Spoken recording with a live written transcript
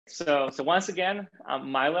So once again,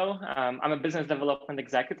 I'm Milo. I'm a business development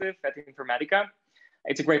executive at Infermedica.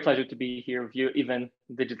 It's a great pleasure to be here with you, even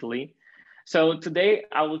digitally. So today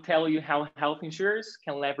I will tell you how health insurers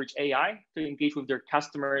can leverage AI to engage with their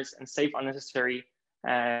customers and save money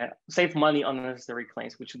on unnecessary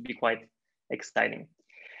claims, which would be quite exciting.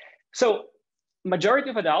 So majority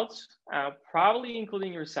of adults, probably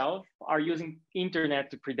including yourself, are using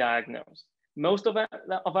internet to pre-diagnose. Most of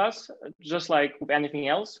us, just like with anything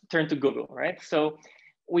else, turn to Google, right? So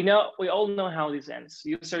we all know how this ends.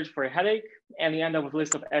 You search for a headache and you end up with a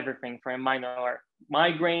list of everything from a minor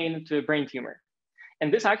migraine to a brain tumor.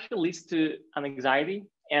 And this actually leads to an anxiety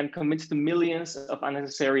and commits to millions of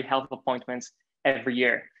unnecessary health appointments every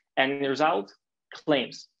year. And the result,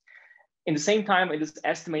 claims. In the same time, it is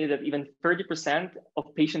estimated that even 30%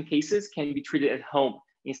 of patient cases can be treated at home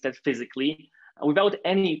instead physically, without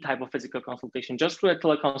any type of physical consultation, just through a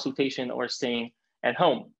teleconsultation or staying at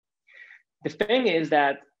home. The thing is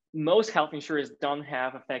that most health insurers don't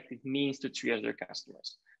have effective means to triage their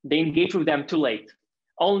customers. They engage with them too late,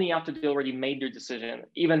 only after they already made their decision,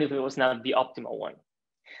 even if it was not the optimal one.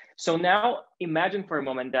 So now imagine for a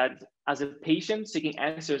moment that as a patient seeking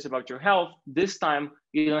answers about your health, this time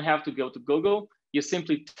you don't have to go to Google, you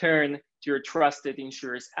simply turn to your trusted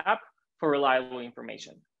insurer's app for reliable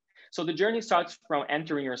information. So the journey starts from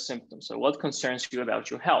entering your symptoms. So what concerns you about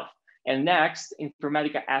your health? And next,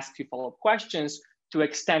 Infermedica asks you follow-up questions to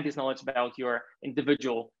extend this knowledge about your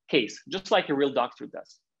individual case, just like a real doctor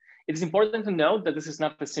does. It is important to note that this is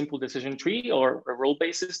not a simple decision tree or a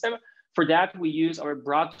rule-based system. For that, we use our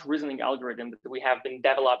broad reasoning algorithm that we have been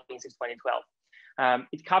developing since 2012.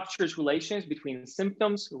 It captures relations between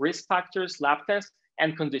symptoms, risk factors, lab tests,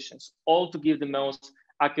 and conditions, all to give the most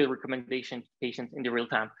accurate recommendation to patients in the real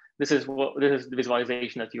time. This is the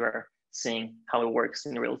visualization that you are seeing how it works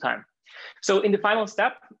in real time. So in the final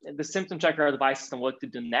step, the symptom checker advises on what to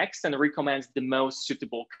do next and recommends the most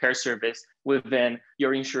suitable care service within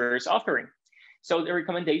your insurer's offering. So the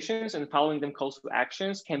recommendations and following them calls to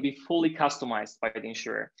actions can be fully customized by the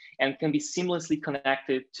insurer and can be seamlessly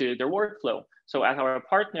connected to their workflow. So as our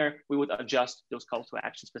partner, we would adjust those calls to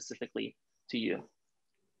action specifically to you.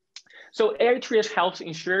 So AI triage helps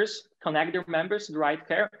insurers connect their members to the right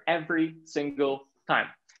care every single time.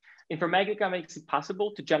 Infermedica makes it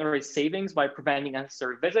possible to generate savings by preventing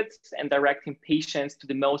unnecessary visits and directing patients to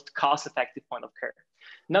the most cost-effective point of care.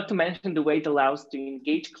 Not to mention the way it allows to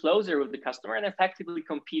engage closer with the customer and effectively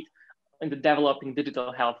compete in the developing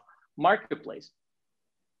digital health marketplace.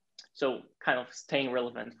 So kind of staying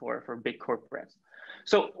relevant for big corporates.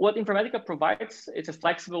 So what Infermedica provides is a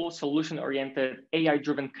flexible, solution-oriented,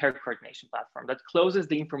 AI-driven care coordination platform that closes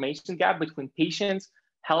the information gap between patients,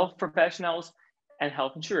 health professionals, and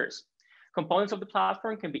health insurers. Components of the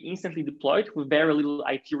platform can be instantly deployed with very little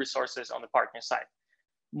IT resources on the partner side.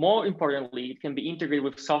 More importantly, it can be integrated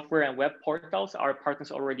with software and web portals our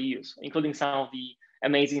partners already use, including some of the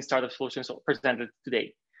amazing startup solutions presented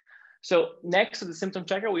today. So next to the symptom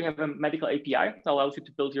checker, we have a medical API that allows you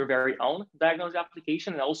to build your very own diagnosis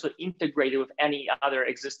application and also integrate it with any other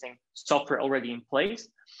existing software already in place.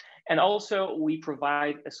 And also we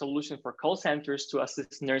provide a solution for call centers to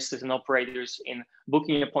assist nurses and operators in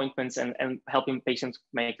booking appointments and helping patients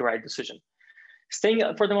make the right decision. Staying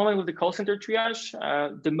for the moment with the call center triage,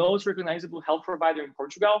 the most recognizable health provider in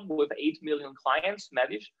Portugal with 8 million clients,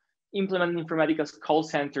 Medis, implementing Infermedica's call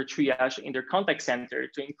center triage in their contact center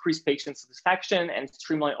to increase patient satisfaction and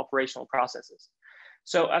streamline operational processes.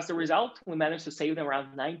 So as a result, we managed to save them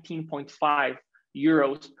around 19.5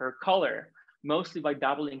 euros per caller, mostly by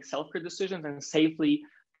doubling self-care decisions and safely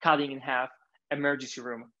cutting in half emergency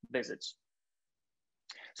room visits.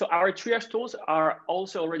 So our triage tools are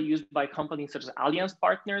also already used by companies such as Allianz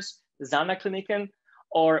Partners, Zana Kliniken,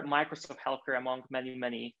 or Microsoft Healthcare, among many,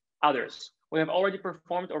 many others. We have already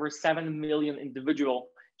performed over 7 million individual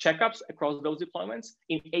checkups across those deployments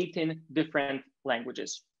in 18 different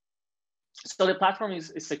languages. So the platform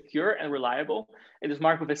is secure and reliable. It is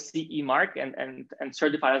marked with a CE mark and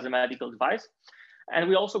certified as a medical device. And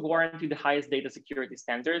we also guarantee the highest data security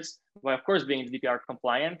standards, while of course being GDPR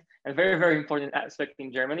compliant, and very, very important aspect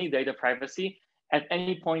in Germany, data privacy. At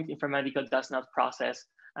any point, Infermedica does not process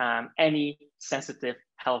any sensitive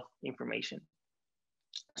health information.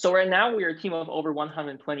 So right now we are a team of over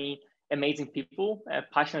 120 amazing people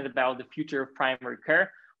passionate about the future of primary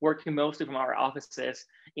care, working mostly from our offices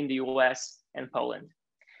in the US and Poland.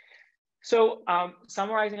 So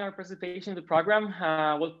summarizing our participation in the program,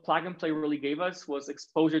 what Plug and Play really gave us was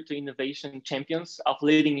exposure to innovation champions of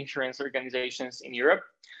leading insurance organizations in Europe,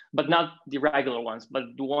 but not the regular ones, but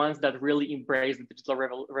the ones that really embrace the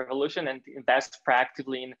digital revolution and invest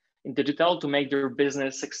proactively in digital to make their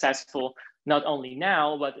business successful, not only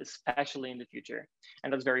now, but especially in the future.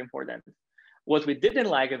 And that's very important. What we didn't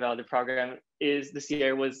like about the program is this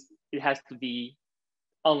year was it has to be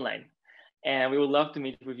online. And we would love to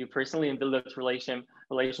meet with you personally and build that relation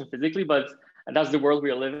physically, but that's the world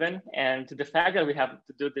we live in. And the fact that we have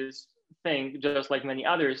to do this thing, just like many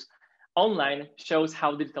others, online shows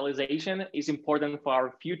how digitalization is important for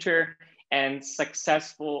our future and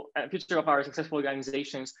future of our successful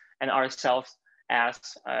organizations and ourselves as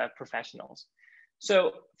professionals.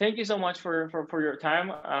 So thank you so much for your time.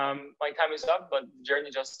 My time is up, but the journey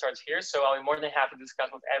just starts here. So I'll be more than happy to discuss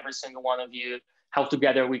with every single one of you how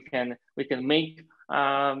together we can make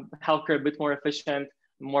healthcare a bit more efficient,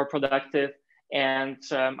 more productive. And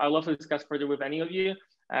I'd love to discuss further with any of you.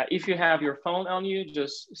 If you have your phone on you,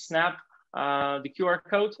 just snap the QR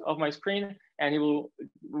code of my screen and it will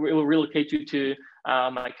relocate you to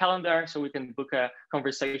my calendar so we can book a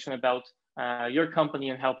conversation about your company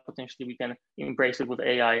and how potentially we can embrace it with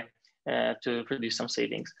AI to produce some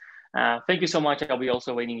savings. Thank you so much. I'll be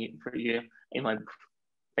also waiting for you in my booth.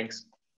 Thanks.